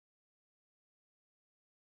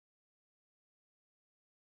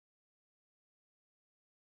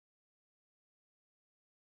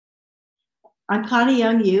I'm Connie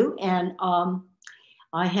Young Yu, and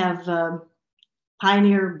I have a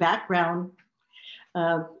pioneer background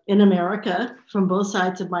in America from both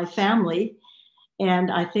sides of my family. And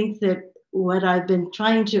I think that what I've been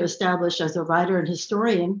trying to establish as a writer and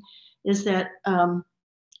historian is that, you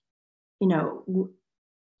know,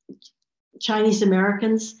 Chinese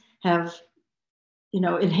Americans have,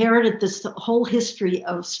 inherited this whole history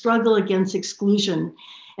of struggle against exclusion.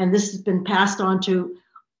 And this has been passed on to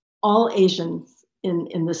all Asians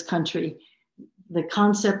in this country, the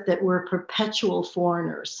concept that we're perpetual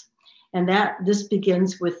foreigners. And that this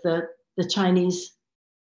begins with the Chinese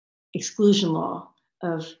exclusion law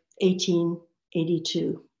of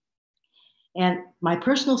 1882. And my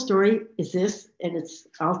personal story is this, and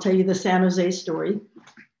I'll tell you the San Jose story.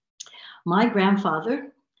 My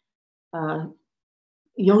grandfather,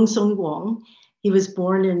 Yong Sung Wong, he was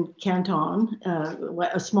born in Canton,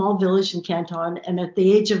 a small village in Canton, and at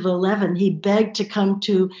the age of 11, he begged to come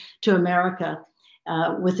to America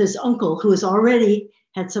with his uncle, who was already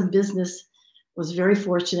had some business, was very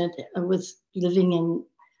fortunate, was living in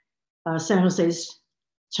San Jose's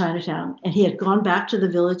Chinatown, and he had gone back to the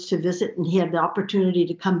village to visit, and he had the opportunity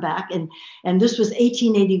to come back, and this was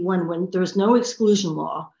 1881 when there was no exclusion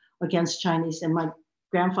law against Chinese, and my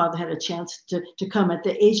grandfather had a chance to come at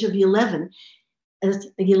the age of 11 as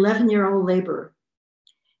an 11-year-old laborer,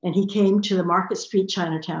 and he came to the Market Street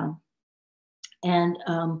Chinatown, and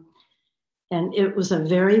it was a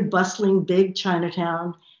very bustling, big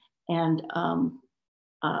Chinatown, and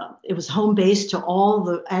it was home base to all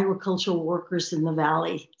the agricultural workers in the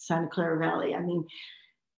valley, Santa Clara Valley. I mean,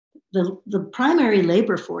 the primary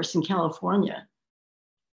labor force in California,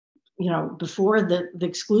 before the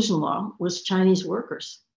exclusion law, was Chinese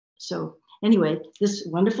workers. So anyway, this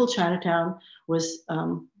wonderful Chinatown was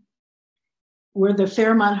where the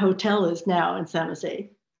Fairmont Hotel is now in San Jose.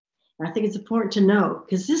 And I think it's important to know,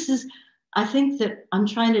 because I think that I'm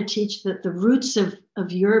trying to teach that the roots of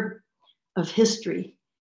history,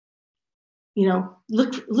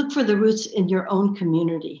 look for the roots in your own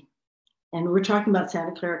community. And we're talking about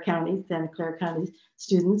Santa Clara County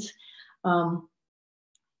students.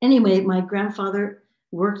 Anyway, my grandfather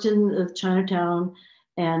worked in Chinatown,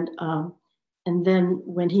 and then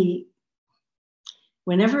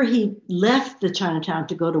whenever he left the Chinatown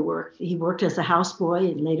to go to work, he worked as a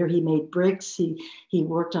houseboy, and later he made bricks. He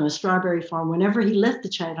worked on a strawberry farm. Whenever he left the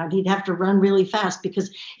Chinatown, he'd have to run really fast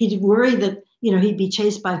because he'd worry that he'd be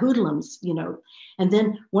chased by hoodlums. And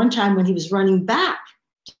then one time when he was running back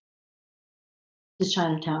to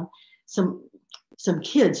Chinatown, some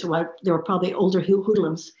kids, they were probably older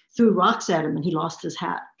hoodlums, threw rocks at him, and he lost his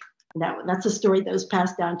hat. And that's a story that was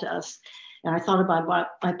passed down to us. And I thought about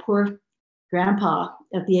my poor grandpa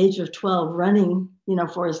at the age of 12 running,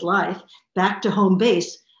 for his life back to home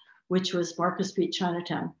base, which was Market Street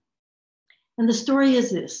Chinatown. And the story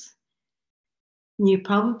is this. You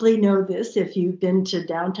probably know this if you've been to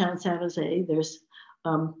downtown San Jose. There's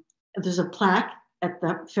a plaque at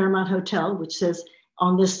the Fairmont Hotel which says,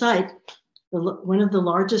 on this site, one of the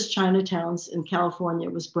largest Chinatowns in California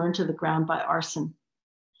was burned to the ground by arson.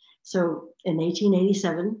 So in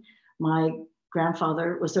 1887, my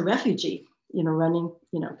grandfather was a refugee, running,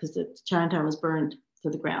 because the Chinatown was burned to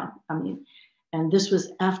the ground. And this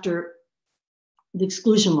was after the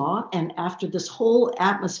exclusion law and after this whole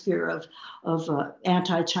atmosphere of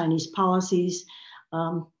anti-Chinese policies.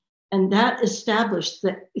 And that established,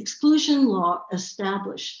 the exclusion law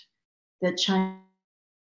established that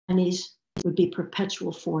Chinese would be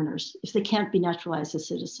perpetual foreigners if they can't be naturalized as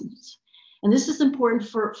citizens. And this is important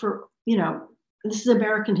for this is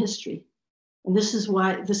American history. And this is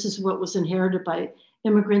what was inherited by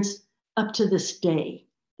immigrants up to this day,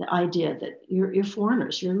 the idea that you're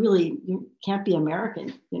foreigners, you can't be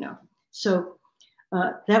American, So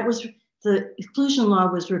that was, the exclusion law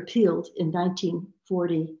was repealed in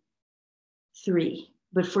 1943.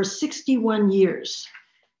 But for 61 years,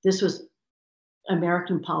 this was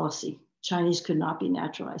American policy. Chinese could not be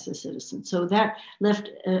naturalized as citizens. So that left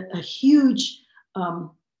a huge,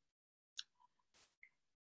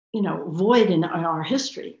 void in our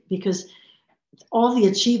history, because all the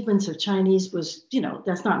achievements of Chinese was,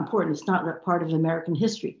 that's not important. It's not that part of American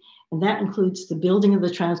history. And that includes the building of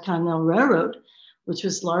the Transcontinental Railroad, which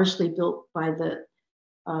was largely built by the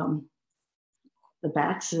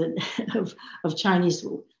backs of Chinese,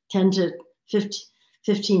 10 to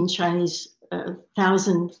 15 Chinese,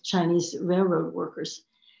 1,000 Chinese railroad workers.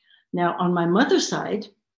 Now, on my mother's side,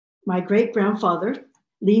 my great-grandfather,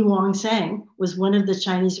 Li Wangsang, was one of the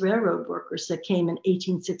Chinese railroad workers that came in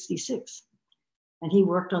 1866. And he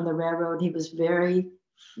worked on the railroad. He was very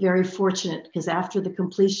very fortunate because after the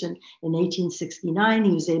completion in 1869,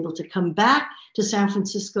 he was able to come back to San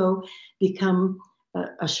Francisco, become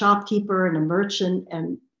a shopkeeper and a merchant,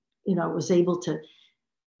 and was able to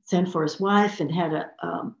send for his wife and had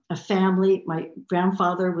a family. My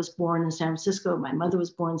grandfather was born in San Francisco. My mother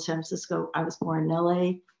was born in San Francisco. I was born in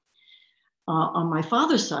LA. On my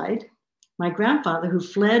father's side, my grandfather, who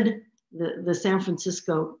fled the San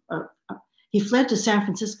Francisco, he fled to San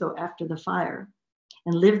Francisco after the fire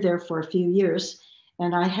and lived there for a few years.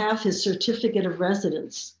 And I have his certificate of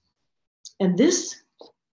residence. And this,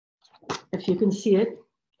 if you can see it,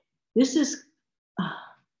 this is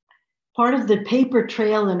part of the paper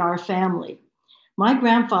trail in our family. My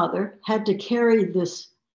grandfather had to carry this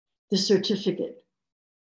certificate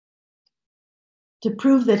to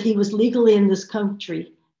prove that he was legally in this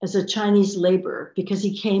country as a Chinese laborer because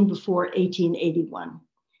he came before 1881.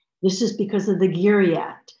 This is because of the Geary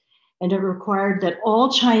Act, and it required that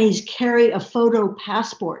all Chinese carry a photo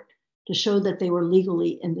passport to show that they were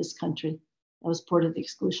legally in this country. That was part of the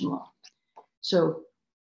exclusion law. So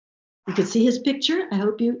you can see his picture. I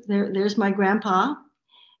hope there's my grandpa.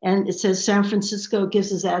 And it says San Francisco, gives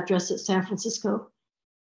his address at San Francisco.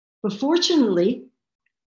 But fortunately,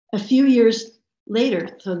 a few years later,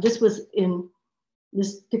 so this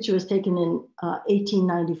picture was taken in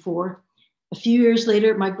 1894. A few years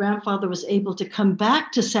later, my grandfather was able to come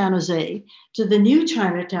back to San Jose, to the new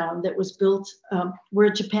Chinatown that was built where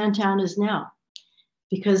Japantown is now,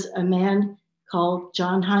 because a man called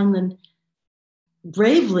John Heinlein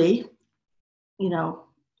bravely,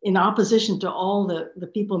 in opposition to all the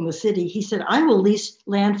people in the city, he said, I will lease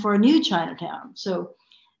land for a new Chinatown. So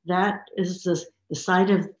that is the site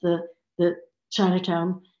of the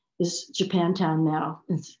Chinatown is Japantown now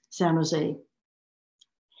in San Jose.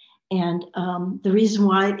 And the reason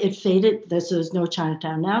why it faded, there's no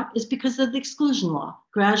Chinatown now, is because of the exclusion law.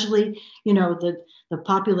 Gradually, the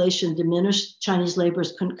population diminished, Chinese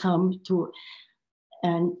laborers couldn't come to,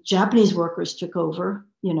 and Japanese workers took over,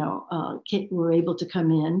 were able to come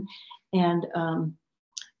in. And,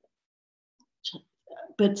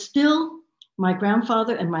 but still, my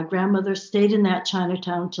grandfather and my grandmother stayed in that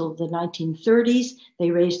Chinatown till the 1930s.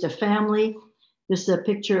 They raised a family. This is a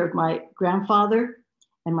picture of my grandfather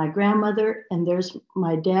and my grandmother, and there's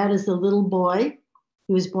my dad as a little boy.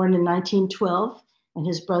 He was born in 1912, and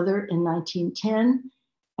his brother in 1910.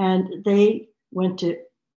 And they went to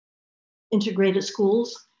integrated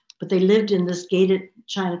schools, but they lived in this gated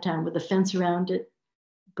Chinatown with a fence around it.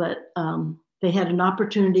 But they had an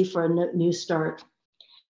opportunity for a new start.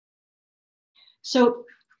 So,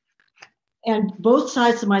 and both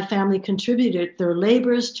sides of my family contributed their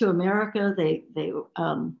labors to America. They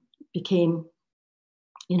became,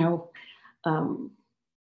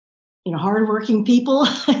 hardworking people,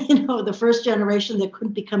 the first generation that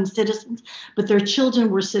couldn't become citizens, but their children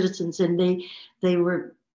were citizens, and they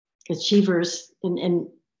were achievers in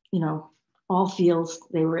all fields.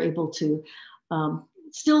 They were able to,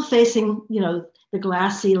 still facing, the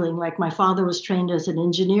glass ceiling. Like my father was trained as an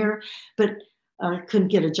engineer, but couldn't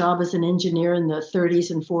get a job as an engineer in the 30s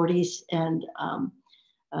and 40s, and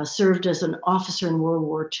served as an officer in World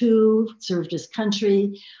War II, served his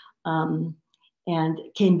country, and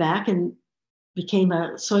came back and became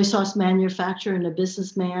a soy sauce manufacturer and a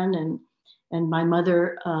businessman. And my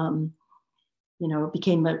mother,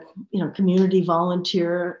 became a community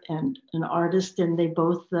volunteer and an artist, and they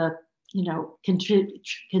both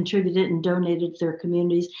contributed and donated to their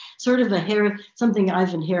communities. Sort of something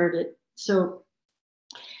I've inherited. So,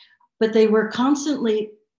 but they were constantly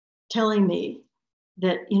telling me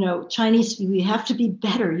that, Chinese, you have to be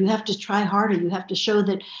better, you have to try harder, you have to show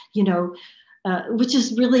that, which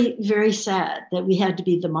is really very sad that we had to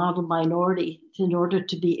be the model minority in order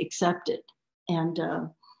to be accepted. And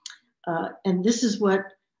this is what,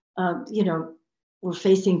 we're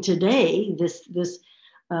facing today.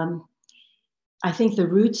 I think the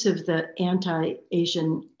roots of the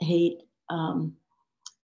anti-Asian hate,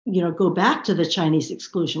 go back to the Chinese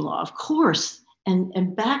exclusion law, of course,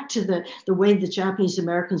 and back to the way the Japanese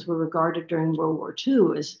Americans were regarded during World War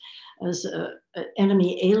II as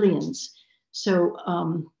enemy aliens. So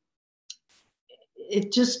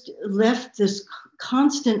it just left this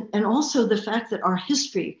constant, and also the fact that our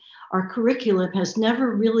history, our curriculum has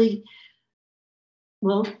never really,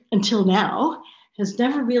 well, until now, has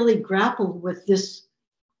never really grappled with this,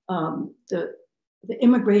 the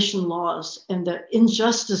immigration laws and the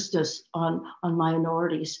injustices on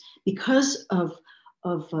minorities because of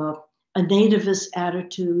a nativist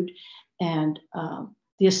attitude and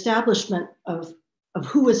the establishment of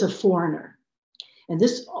who is a foreigner. And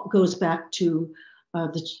this goes back to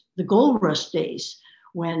the gold rush days,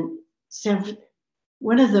 when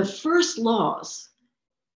one of the first laws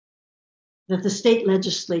that the state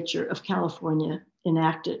legislature of California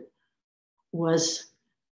enacted was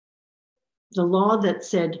the law that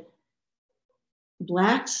said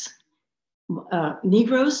Blacks,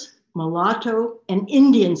 Negroes, mulatto, and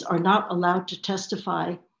Indians are not allowed to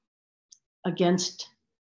testify against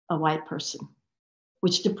a white person,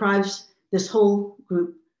 which deprives this whole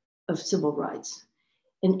group of civil rights.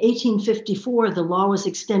 In 1854, the law was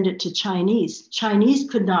extended to Chinese. Chinese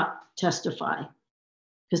could not testify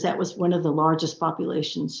because that was one of the largest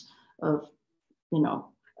populations of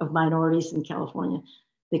minorities in California.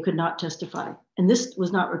 They could not testify. And this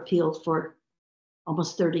was not repealed for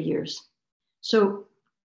almost 30 years. So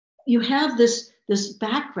you have this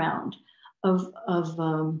background of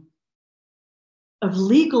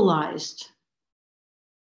legalized,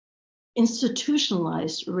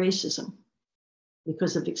 institutionalized racism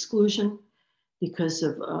because of exclusion, because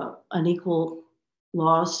of unequal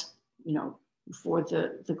laws, before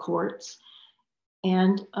the courts.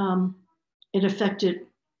 And it affected,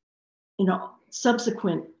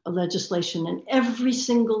 subsequent legislation in every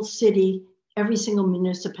single city, every single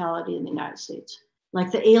municipality in the United States, like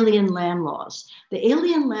the alien land laws. The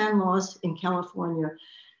alien land laws in California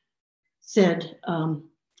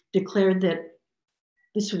declared that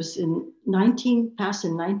this was passed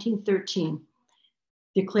in 1913,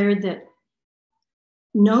 declared that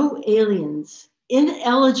no aliens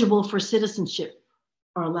ineligible for citizenship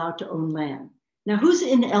are allowed to own land. Now, who's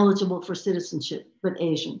ineligible for citizenship but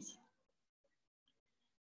Asians?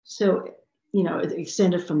 So, it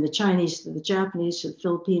extended from the Chinese to the Japanese to the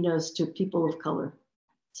Filipinos to people of color.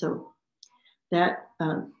 So that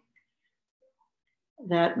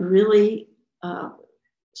really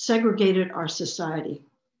segregated our society.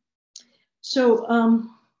 So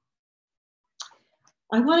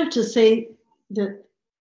I wanted to say that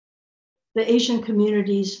the Asian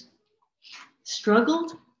communities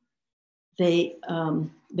struggled, they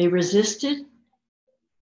resisted,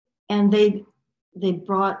 and they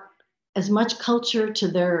brought as much culture to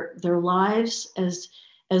their lives as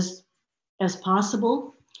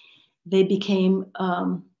possible. They became,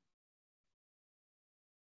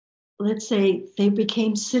 let's say, they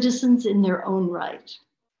became citizens in their own right,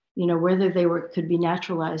 whether they could be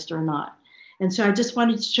naturalized or not. And so I just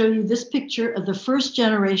wanted to show you this picture of the first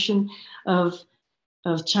generation of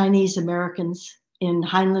Chinese Americans in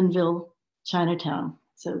Heinleinville, Chinatown.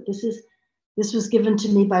 So this was given to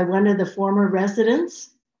me by one of the former residents.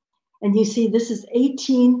 And you see, this is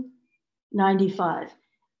 1895.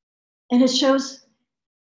 And it shows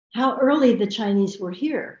how early the Chinese were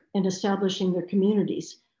here in establishing their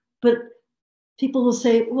communities. But people will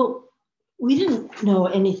say, well, we didn't know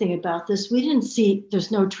anything about this. We didn't see, there's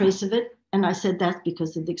no trace of it. And I said that's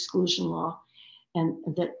because of the exclusion law and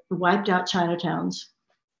that wiped out Chinatowns.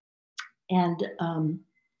 And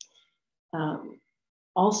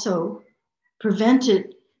also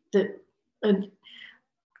prevented the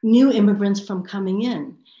new immigrants from coming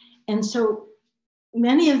in. And so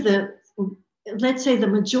many of let's say the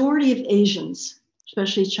majority of Asians,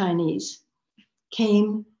 especially Chinese,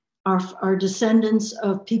 are descendants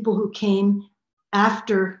of people who came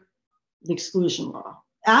after the exclusion law.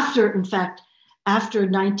 After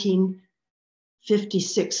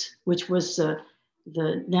 1956, which was the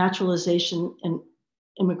naturalization and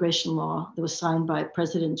immigration law that was signed by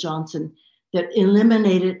President Johnson that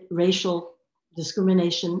eliminated racial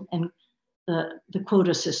discrimination and the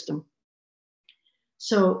quota system.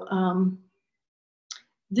 So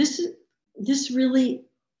this really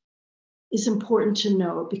is important to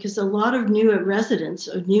know, because a lot of new residents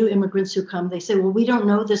or new immigrants who come, they say, well, we don't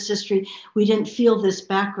know this history, we didn't feel this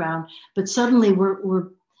background, but suddenly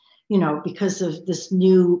we're because of this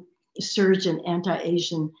new surge in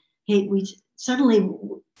anti-Asian hate,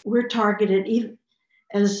 we're targeted even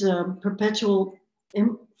as perpetual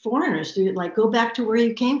foreigners. Do like go back to where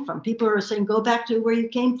you came from. People are saying go back to where you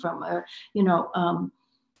came from. You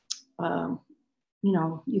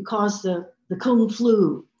caused the Kung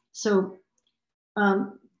flu. So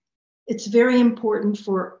it's very important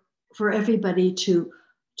for everybody to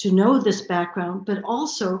know this background, but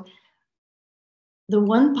also the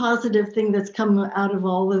one positive thing that's come out of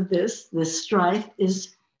all of this strife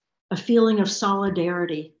is a feeling of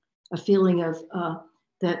solidarity, a feeling of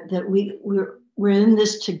that we're in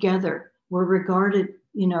this together. We're regarded,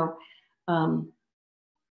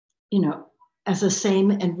 as the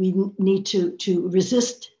same, and we need to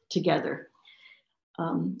resist together.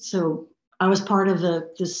 So I was part of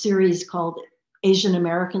this series called Asian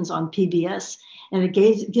Americans on PBS, and it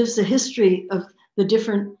gives the history of the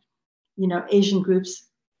different, Asian groups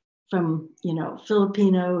from,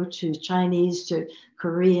 Filipino to Chinese to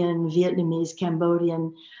Korean, Vietnamese,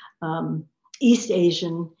 Cambodian, East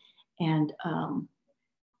Asian, and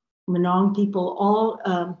Manong people, all,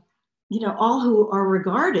 all who are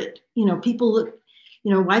regarded, people look,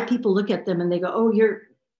 white people look at them and they go, oh, you're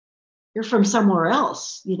from somewhere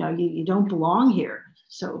else, you don't belong here.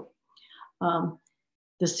 So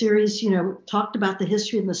the series, talked about the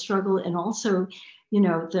history and the struggle, and also,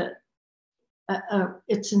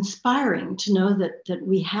 it's inspiring to know that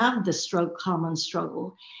we have this common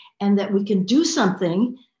struggle, and that we can do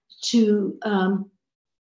something to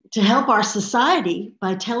help our society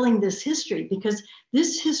by telling this history, because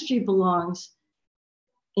this history belongs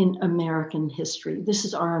in American history. This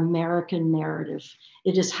is our American narrative.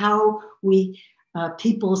 It is how we,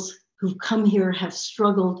 peoples who've come here, have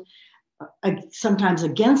struggled, sometimes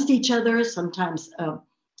against each other, sometimes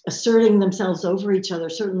asserting themselves over each other.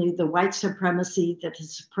 Certainly the white supremacy that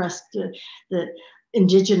has suppressed the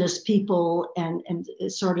indigenous people and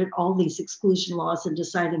started all these exclusion laws and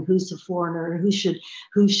deciding who's a foreigner, who should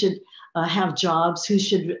have jobs, who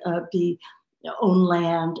should own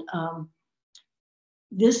land.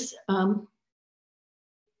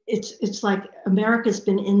 It's like America's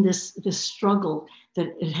been in this struggle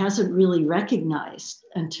that it hasn't really recognized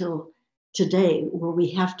until today, where we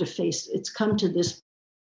have to face. It's come to this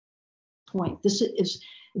point. This is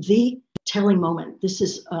the telling moment. This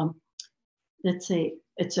is, let's say,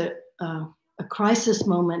 it's a crisis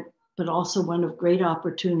moment, but also one of great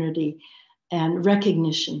opportunity and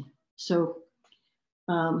recognition. So,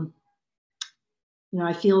 I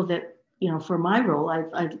feel that, for my role,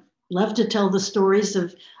 I'd love to tell the stories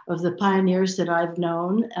of the pioneers that I've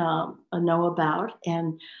known, know about.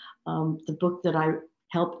 And the book that I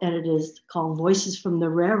helped edit is called Voices from the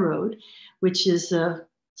Railroad, which is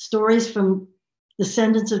stories from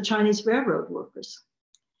descendants of Chinese railroad workers.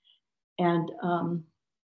 And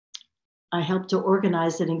I helped to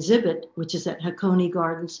organize an exhibit, which is at Connie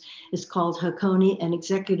Gardens. It's called Connie and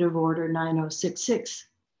Executive Order 9066.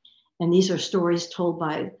 And these are stories told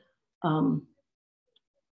by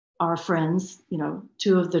our friends,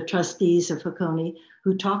 two of the trustees of Connie,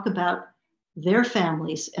 who talk about their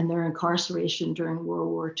families and their incarceration during World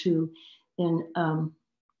War II in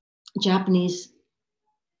Japanese,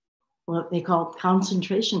 what they call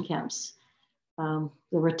concentration camps. There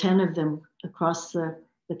were 10 of them across the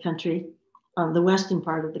country, the western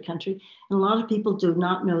part of the country. And a lot of people do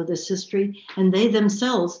not know this history, and they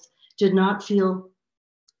themselves did not feel,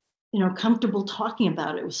 comfortable talking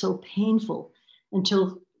about it. It was so painful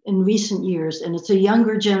until in recent years. And it's a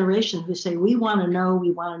younger generation who say, we want to know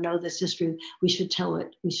this history. We should tell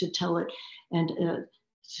it. And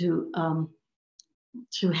to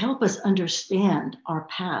help us understand our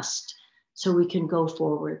past so we can go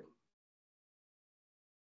forward.